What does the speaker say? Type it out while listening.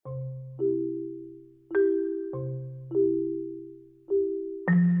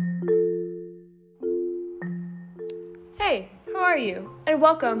are you? And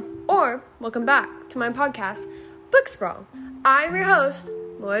welcome back to my podcast, Book Sprawl. I'm your host,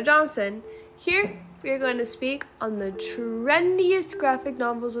 Laura Johnson. Here, we are going to speak on the trendiest graphic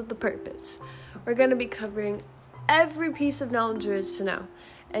novels with a purpose. We're going to be covering every piece of knowledge there is to know.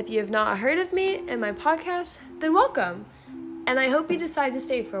 If you have not heard of me and my podcast, then welcome. And I hope you decide to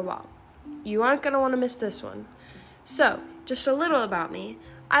stay for a while. You aren't going to want to miss this one. So, just a little about me.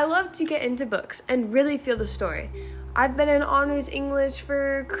 I love to get into books and really feel the story. I've been in honors English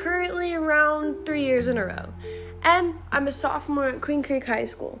for currently around 3 years in a row. And I'm a sophomore at Queen Creek High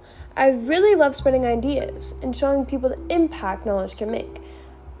School. I really love spreading ideas and showing people the impact knowledge can make.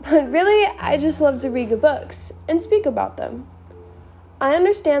 But really, I just love to read good books and speak about them. I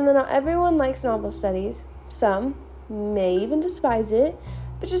understand that not everyone likes novel studies. Some may even despise it,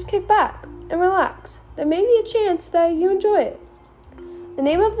 but just kick back and relax. There may be a chance that you enjoy it. The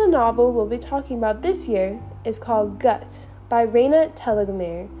name of the novel we'll be talking about this year is called Guts by Raina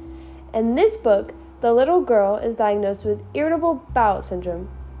Telgemeier. In this book, the little girl is diagnosed with irritable bowel syndrome,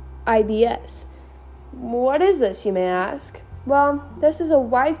 IBS. What is this, you may ask? Well, this is a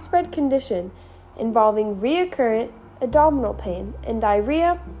widespread condition involving recurrent abdominal pain and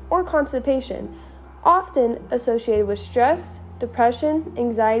diarrhea or constipation, often associated with stress, depression,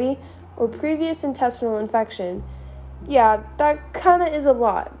 anxiety, or previous intestinal infection. Yeah, that kinda is a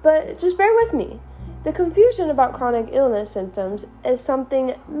lot, but just bear with me. The confusion about chronic illness symptoms is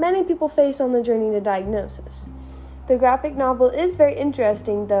something many people face on the journey to diagnosis. The graphic novel is very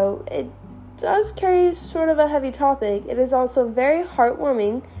interesting, though it does carry sort of a heavy topic. It is also very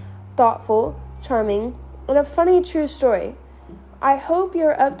heartwarming, thoughtful, charming, and a funny true story. I hope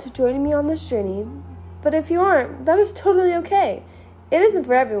you're up to joining me on this journey, but if you aren't, that is totally okay. It isn't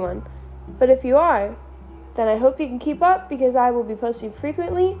for everyone, but if you are, then I hope you can keep up because I will be posting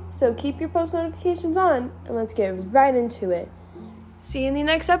frequently, so keep your post notifications on and let's get right into it. See you in the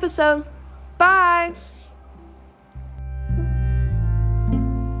next episode. Bye!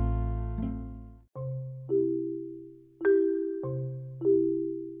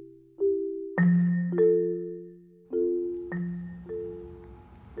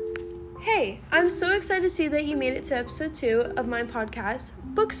 Hey, I'm so excited to see that you made it to episode 2 of my podcast,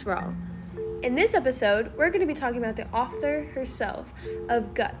 Book Sprawl. In this episode, we're going to be talking about the author herself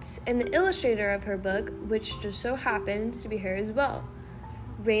of Guts and the illustrator of her book, which just so happens to be her as well,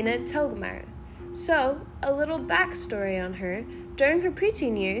 Raina Telgemeier. So, a little backstory on her. During her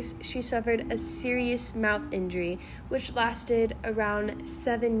preteen years, she suffered a serious mouth injury, which lasted around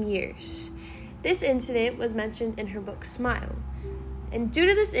 7 years. This incident was mentioned in her book, Sprawl. And due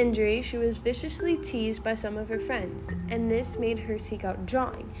to this injury, she was viciously teased by some of her friends, and this made her seek out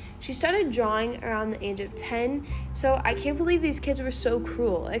drawing. She started drawing around the age of 10, so I can't believe these kids were so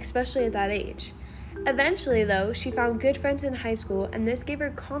cruel, especially at that age. Eventually, though, she found good friends in high school, and this gave her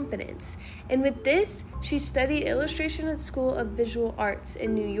confidence. And with this, she studied illustration at School of Visual Arts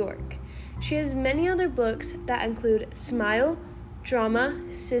in New York. She has many other books that include Smile, Drama,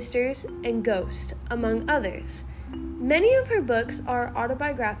 Sisters, and Ghost, among others. Many of her books are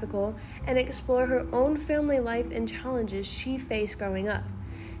autobiographical and explore her own family life and challenges she faced growing up.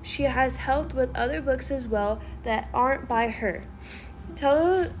 She has helped with other books as well that aren't by her.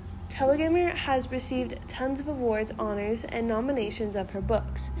 Telgemeier has received tons of awards, honors, and nominations of her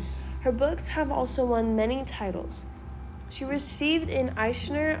books. Her books have also won many titles. She received an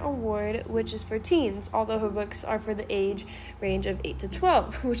Eisner Award, which is for teens, although her books are for the age range of 8 to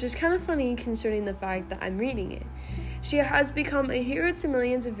 12, which is kind of funny considering the fact that I'm reading it. She has become a hero to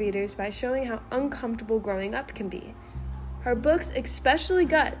millions of readers by showing how uncomfortable growing up can be. Her books, especially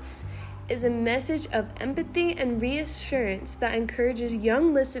Guts, is a message of empathy and reassurance that encourages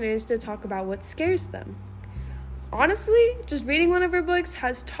young listeners to talk about what scares them. Honestly, just reading one of her books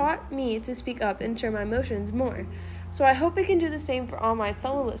has taught me to speak up and share my emotions more. So I hope I can do the same for all my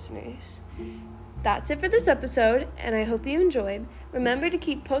fellow listeners. That's it for this episode, and I hope you enjoyed. Remember to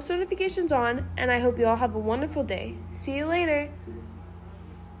keep post notifications on, and I hope you all have a wonderful day. See you later.